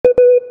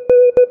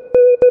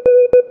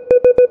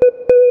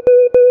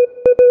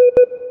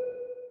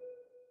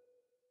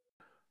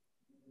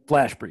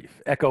Flash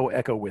Brief, Echo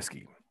Echo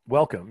Whiskey.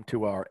 Welcome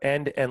to our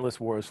End Endless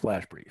Wars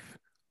Flash Brief.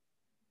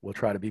 We'll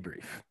try to be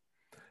brief.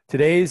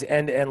 Today's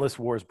End Endless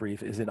Wars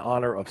Brief is in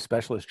honor of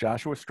Specialist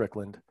Joshua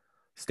Strickland,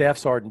 Staff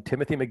Sergeant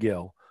Timothy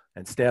McGill,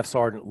 and Staff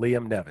Sergeant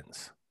Liam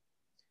Nevins.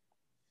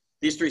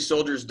 These three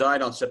soldiers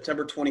died on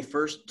September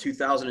 21st,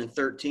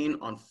 2013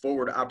 on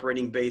Forward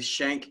Operating Base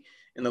Shank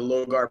in the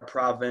Logar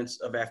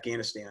province of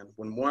Afghanistan,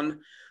 when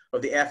one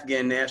of the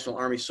Afghan National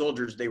Army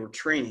soldiers they were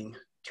training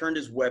turned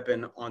his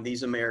weapon on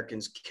these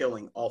Americans,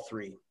 killing all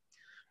three.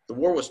 The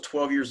war was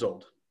 12 years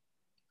old.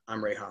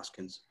 I'm Ray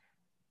Hoskins.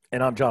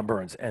 And I'm John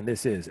Burns, and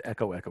this is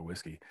Echo Echo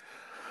Whiskey.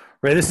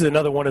 Ray, this is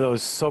another one of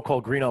those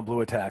so-called green on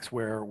blue attacks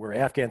where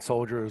Afghan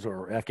soldiers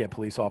or Afghan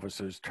police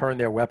officers turn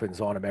their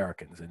weapons on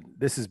Americans. And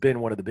this has been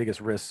one of the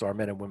biggest risks our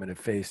men and women have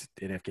faced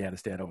in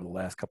Afghanistan over the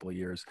last couple of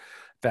years.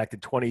 In fact,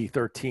 in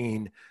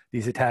 2013,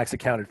 these attacks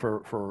accounted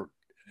for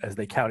as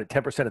they counted,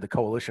 10% of the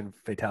coalition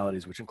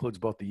fatalities, which includes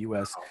both the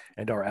U.S.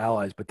 and our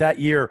allies. But that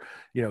year,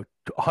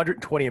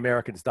 120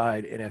 Americans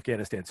died in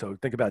Afghanistan. So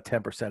think about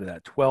 10% of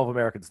that. 12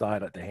 Americans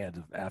died at the hands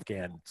of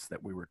Afghans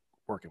that we were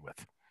working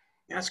with.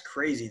 That's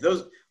crazy.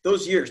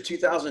 Those years,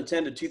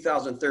 2010 to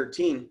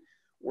 2013,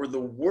 were the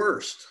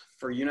worst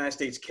for United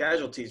States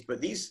casualties. But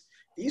these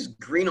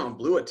green on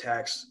blue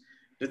attacks,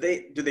 do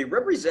they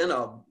represent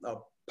a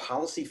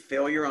policy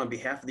failure on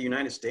behalf of the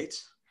United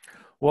States?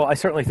 Well, I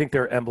certainly think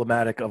they're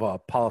emblematic of a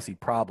policy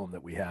problem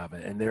that we have.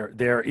 And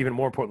they're even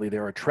more importantly,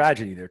 they're a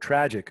tragedy. They're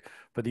tragic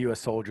for the U.S.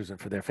 soldiers and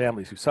for their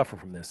families who suffer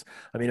from this.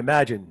 I mean,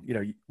 imagine,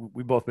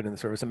 we've both been in the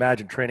service.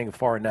 Imagine training a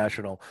foreign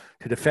national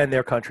to defend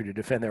their country, to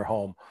defend their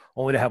home,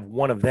 only to have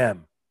one of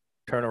them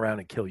turn around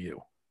and kill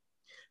you.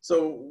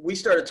 So we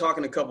started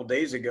talking a couple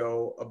days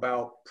ago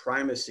about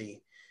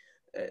primacy.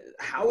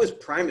 How is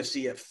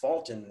primacy at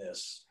fault in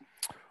this?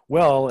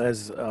 Well,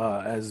 as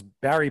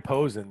Barry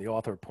Posen, the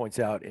author, points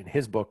out in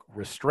his book,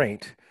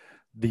 Restraint,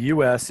 the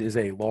U.S. is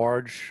a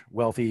large,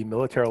 wealthy,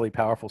 militarily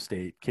powerful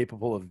state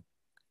capable of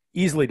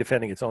easily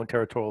defending its own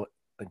territorial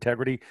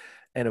integrity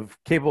and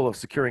capable of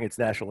securing its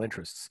national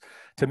interests.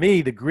 To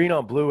me, the green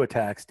on blue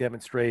attacks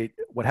demonstrate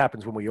what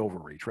happens when we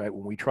overreach, right?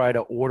 When we try to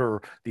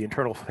order the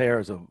internal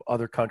affairs of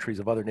other countries,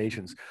 of other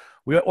nations,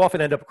 we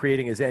often end up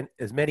creating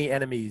as many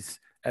enemies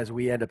as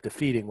we end up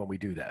defeating when we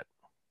do that.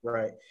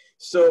 Right.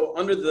 So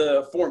under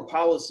the foreign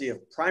policy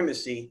of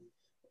primacy,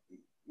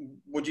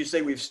 would you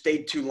say we've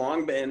stayed too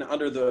long? And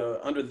under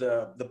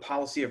the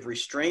policy of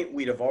restraint,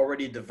 we'd have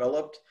already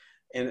developed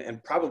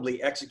and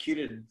probably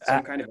executed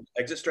some kind of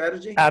exit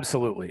strategy?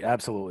 Absolutely.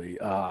 Absolutely.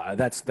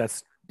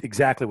 That's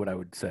exactly what I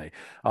would say.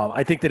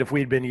 I think that if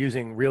we'd been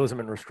using realism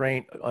and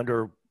restraint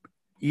under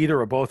either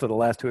or both of the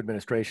last two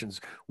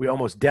administrations, we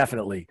almost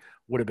definitely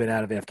would have been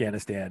out of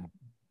Afghanistan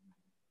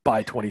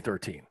by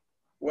 2013.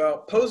 Well,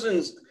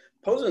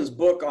 Posen's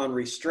book on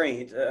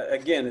restraint,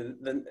 again,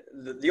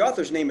 the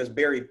author's name is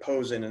Barry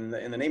Posen, and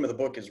the name of the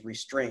book is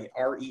Restraint,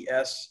 Restraint.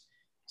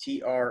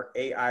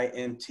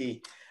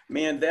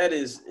 Man,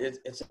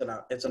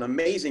 it's an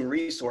amazing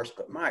resource,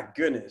 but my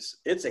goodness,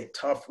 it's a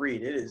tough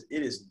read. It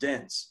is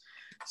dense.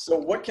 So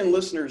what can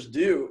listeners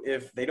do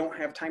if they don't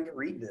have time to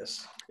read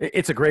this?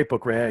 It's a great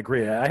book, Ray. I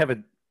agree. I have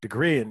a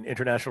degree in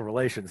international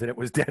relations, and it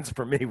was dense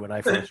for me when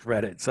I first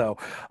read it. So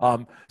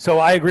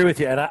I agree with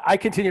you. And I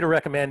continue to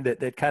recommend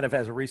that kind of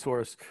as a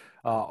resource,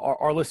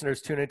 our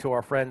listeners tune into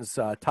our friends'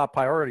 Top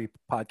Priority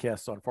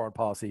podcasts on foreign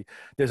policy.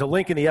 There's a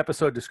link in the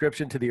episode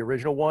description to the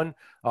original one,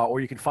 or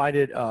you can find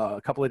it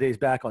a couple of days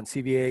back on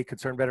CVA,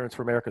 Concerned Veterans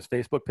for America's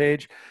Facebook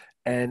page.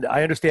 And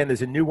I understand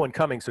there's a new one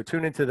coming. So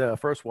tune into the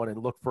first one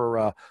and look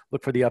for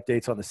the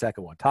updates on the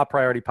second one. Top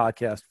Priority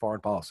Podcast,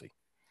 Foreign Policy.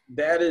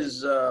 That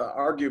is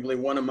arguably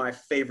one of my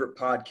favorite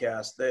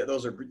podcasts.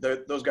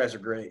 Those guys are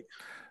great,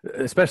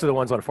 especially the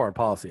ones on foreign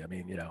policy. I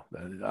mean,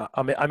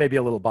 I may be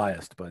a little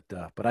biased, but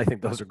I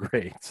think those are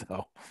great.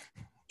 So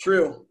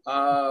true.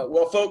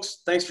 Well, folks,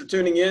 thanks for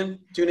tuning in.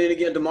 Tune in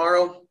again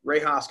tomorrow. Ray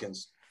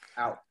Hoskins,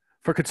 out.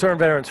 For Concerned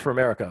Veterans for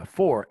America,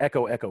 for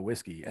Echo Echo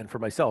Whiskey, and for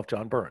myself,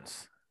 John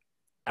Burns,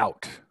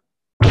 out.